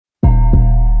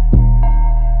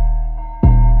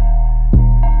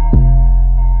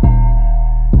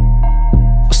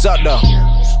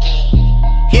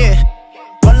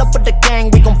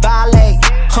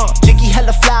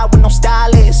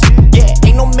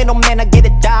middleman, I get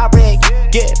it direct.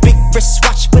 Yeah, big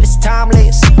wristwatch, but it's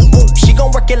timeless. Ooh, she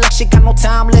gon' work it like she got no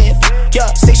time left.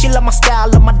 Yeah, say she love my style,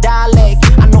 love my dialect.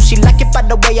 I know she like it by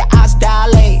the way your eyes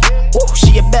dilate. Ooh,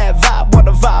 she a bad vibe,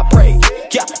 wanna vibrate.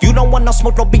 Yeah, you don't want no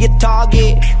smoke, don't be a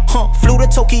target. Flew to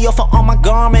Tokyo for all my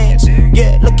garments.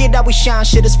 Yeah, look at how we shine,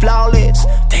 shit is flawless.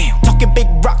 Damn, talking big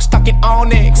rocks, talking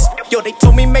Onyx. Yo, they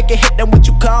told me make a hit, then what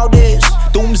you call this?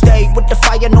 Doomsday with the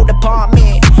fire, no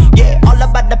department. Yeah, all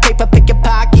about the paper, pick your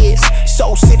pockets.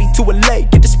 Soul City to a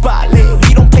lake, get the spotlight.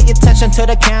 We don't pay attention to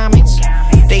the comments.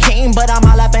 They hating, but I'm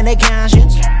all up in their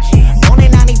conscience. Only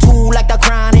 92 like the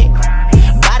chronic.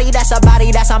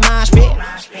 Body, that's a mosh pit.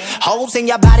 Holes in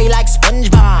your body like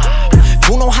SpongeBob.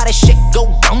 You know how this shit go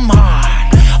dumb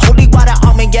hard. Holy water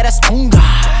on me, yeah, that's on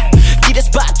God. Get a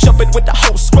spot jumping with the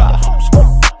whole squad.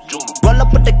 Roll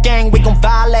up with the gang, we gon'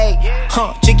 violate.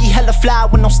 Jiggy hella fly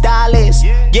with no stylist.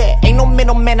 Yeah, ain't no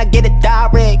middleman, I get it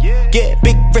direct. Yeah,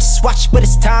 big wristwatch, but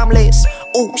it's timeless.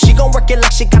 Ooh, she gon' work it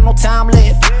like she got no time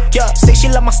left. Yeah, say she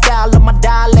love my style, love my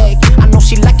dialect. I know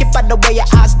she like it by the way your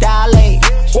eyes dilate.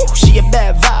 Ooh, she a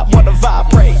bad vibe, wanna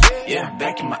vibrate. Yeah,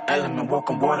 back in my element,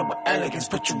 walking water with elegance.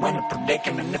 Put you in a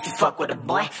predicament if you fuck with a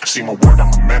boy. See my word,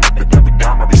 I'm a man, but every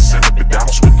dime, every cent, every dime, I'll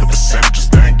split the percentages,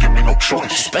 they ain't give me no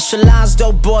choice. Specialized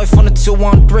dope boy from the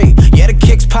 213. Yeah, the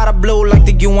kicks powder blue like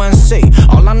the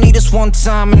UNC. All I need is one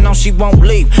time and now she won't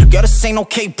leave. Girl, this ain't no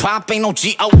K-pop, ain't no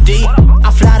G.O.D.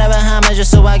 I fly to Bahamas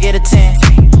just so I get a 10.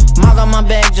 Mark on my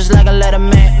bag just like a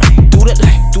letterman. Do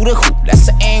the hoop, that's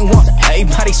the aim one.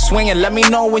 Everybody swinging, let me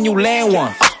know when you land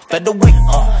one. Featherweight,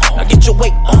 now get your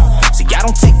weight on. See, I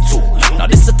don't take two, now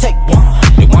this'll take one.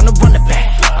 They wanna run it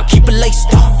back, I'll keep it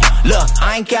laced up. Look,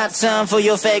 I ain't got time for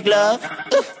your fake love.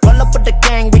 Roll up with the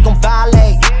gang, we gon'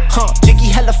 violate. Jiggy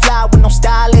hella fly with no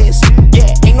stylist.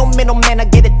 Yeah, ain't no middleman, I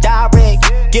get it direct.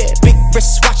 Yeah, big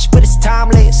wristwatch, but it's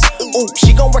timeless. Ooh,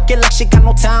 she gon' work it like she got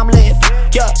no time left.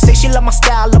 Yeah, say she love my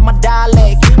style, love my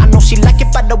dialect. I know she like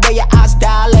it by the way your eyes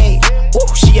dilate.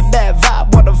 Ooh, she a bad